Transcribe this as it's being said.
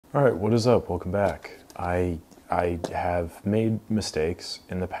All right, what is up? Welcome back. I have made mistakes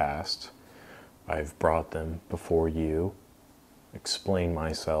in the past. I've brought them before you, explained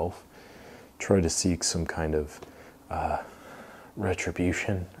myself, tried to seek some kind of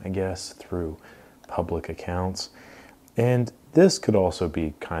retribution, I guess, through public accounts. And this could also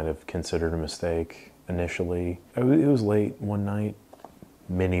be kind of considered a mistake initially. It was late one night,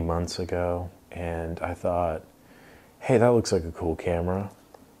 many months ago, and I thought, hey, that looks like a cool camera.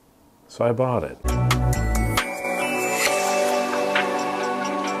 So I bought it.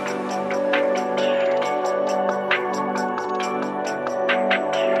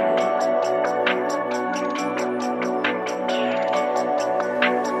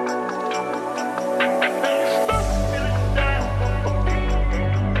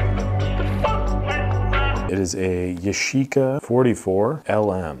 It is a Yashica 44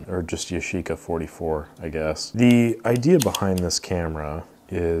 LM, or just Yashica 44, I guess. The idea behind this camera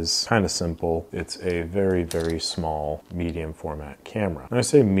is kind of simple. It's a very, very small medium format camera. And I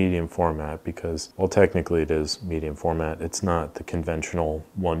say medium format because, well, technically it is medium format. It's not the conventional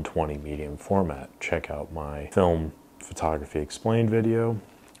 120 medium format. Check out my Film Photography Explained video.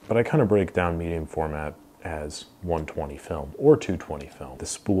 But I kind of break down medium format as 120 film or 220 film. The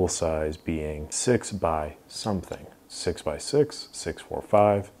spool size being 6 by something. 6 by 6,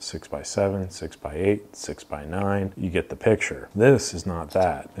 645, 6 by 7, 6 by 8, 6 by 9. You get the picture. This is not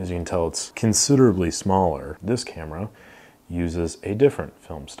that. As you can tell, it's considerably smaller. This camera uses a different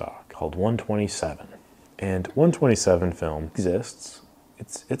film stock called 127. And 127 film exists.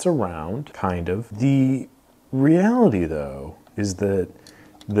 It's around, kind of. The reality, though, is that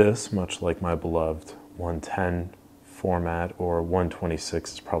this, much like my beloved 110 format, or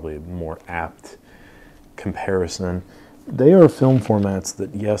 126 is probably a more apt comparison. They are film formats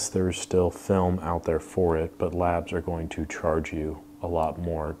that, yes, there's still film out there for it, but labs are going to charge you a lot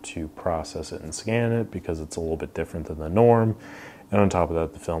more to process it and scan it because it's a little bit different than the norm. And on top of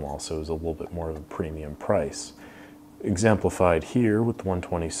that, the film also is a little bit more of a premium price. Exemplified here with the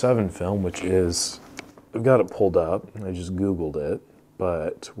 127 film, which is, I've got it pulled up, I just Googled it,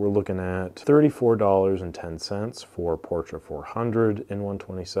 but we're looking at $34.10 for Portra 400 in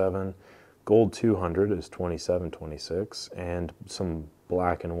 127. Gold 200 is $27.26, and some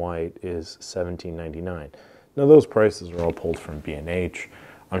black and white is $17.99. Now those prices are all pulled from B&H.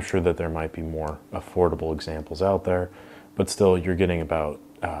 I'm sure that there might be more affordable examples out there, but still you're getting about,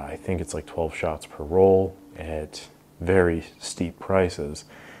 I think it's like 12 shots per roll at very steep prices.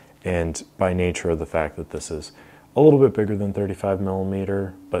 And by nature of the fact that this is a little bit bigger than 35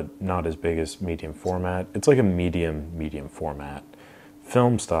 millimeter, but not as big as medium format, it's like a medium format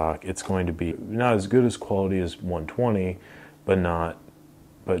film stock. It's going to be not as good as quality as 120,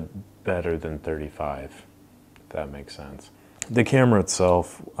 but better than 35, if that makes sense. The camera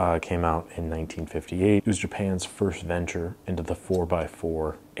itself came out in 1958. It was Japan's first venture into the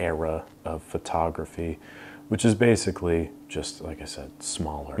 4x4 era of photography, which is basically just, like I said,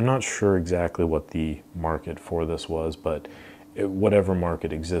 smaller. I'm not sure exactly what the market for this was, but whatever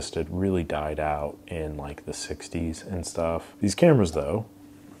market existed really died out in like the 60s and stuff. These cameras, though,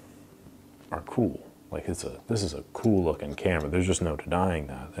 are cool. Like, this is a cool looking camera. There's just no denying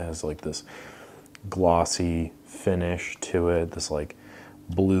that. It has like this glossy finish to it, this like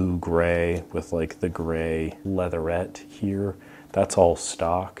blue gray with like the gray leatherette here. That's all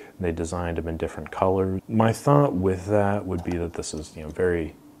stock. They designed them in different colors. My thought with that would be that this is,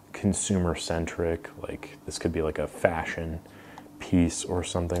 very consumer centric. Like, this could be like a fashion piece or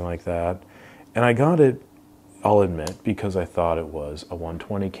something like that. And I got it, I'll admit, because I thought it was a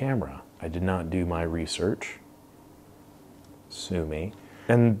 120 camera. I did not do my research. Sue me.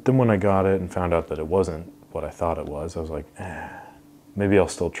 And then when I got it and found out that it wasn't what I thought it was, I was like, maybe I'll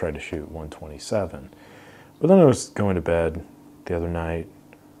still try to shoot 127. But then I was going to bed the other night,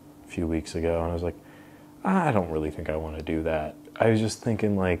 a few weeks ago, and I was like, I don't really think I want to do that. I was just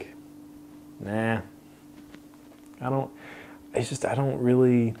thinking like, I don't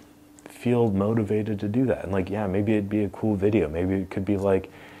really feel motivated to do that. And like, yeah, maybe it'd be a cool video. Maybe it could be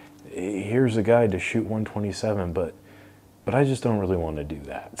like, here's a guide to shoot 127, but I just don't really want to do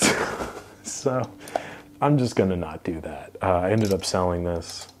that. So I'm just gonna not do that. I ended up selling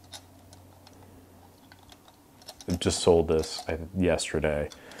this. I just sold this yesterday.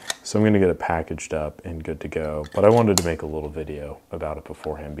 So I'm gonna get it packaged up and good to go. But I wanted to make a little video about it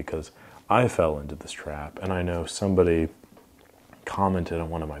beforehand because I fell into this trap, and I know somebody commented on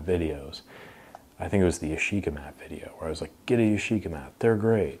one of my videos. I think it was the Yashica mat video, where I was like, get a Yashica mat, they're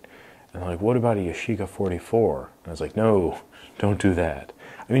great. And they're like, what about a Yashica 44? And I was like, no, don't do that.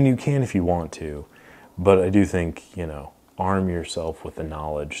 I mean, you can if you want to, but I do think, arm yourself with the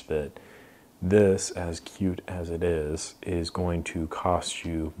knowledge that this, as cute as it is going to cost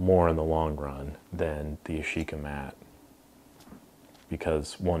you more in the long run than the Yashica mat,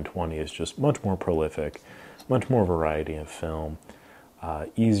 because 120 is just much more prolific, much more variety of film,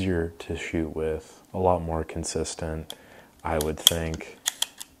 easier to shoot with, a lot more consistent, I would think.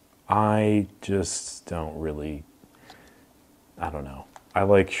 I just don't really, I don't know. I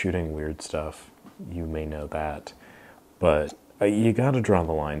like shooting weird stuff. You may know that. But you got to draw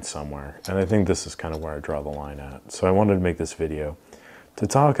the line somewhere. And I think this is kind of where I draw the line at. So I wanted to make this video to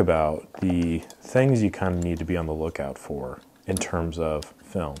talk about the things you kind of need to be on the lookout for in terms of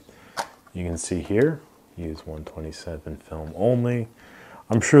film. You can see here, use 127 film only.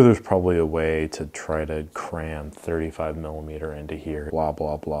 I'm sure there's probably a way to try to cram 35 millimeter into here, blah,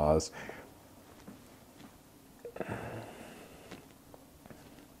 blah, blahs.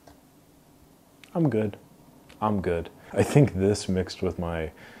 I'm good. I'm good. I think this mixed with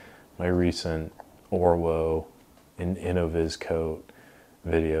my recent Orwo and Innoviz coat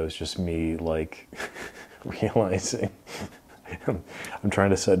video is just me like realizing I'm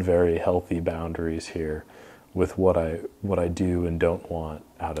trying to set very healthy boundaries here with what I do and don't want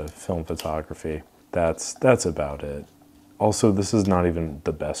out of film photography. That's about it. Also, this is not even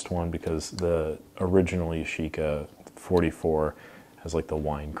the best one because the original Yashica 44 has like the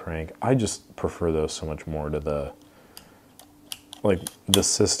wine crank. I just prefer those so much more to the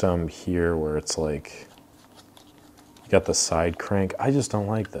system here where it's like you got the side crank. I just don't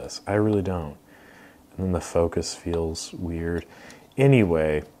like this. I really don't. And then the focus feels weird.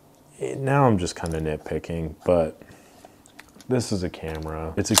 Anyway, now I'm just kind of nitpicking, but this is a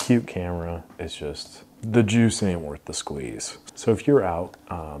camera. It's a cute camera. It's just the juice ain't worth the squeeze. So if you're out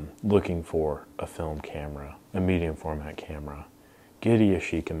looking for a film camera, a medium format camera, get a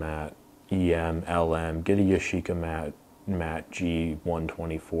Yashica mat, EM, LM, get a Yashica mat G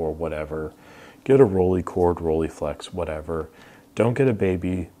 124, whatever. Get a Rolleicord, Rolleiflex, whatever. Don't get a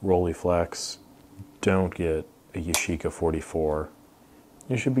baby Rolleiflex. Don't get a Yashica 44.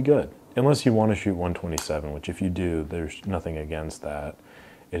 You should be good. Unless you want to shoot 127, which if you do, there's nothing against that.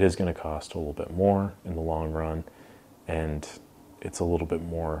 It is going to cost a little bit more in the long run, and it's a little bit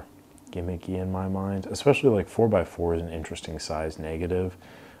more gimmicky in my mind. Especially like 4x4 is an interesting size negative,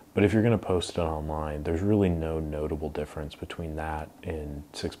 but if you're going to post it online, there's really no notable difference between that and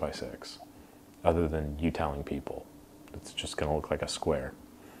 6x6, other than you telling people. It's just going to look like a square,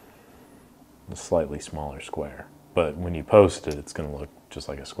 a slightly smaller square. But when you post it, it's going to look just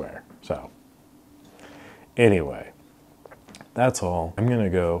like a square. So anyway, that's all. I'm going to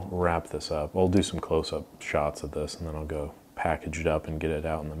go wrap this up. I'll do some close-up shots of this, and then I'll go package it up and get it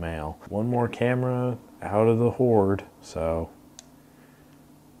out in the mail. One more camera out of the horde, so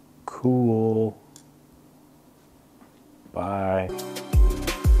cool. Bye.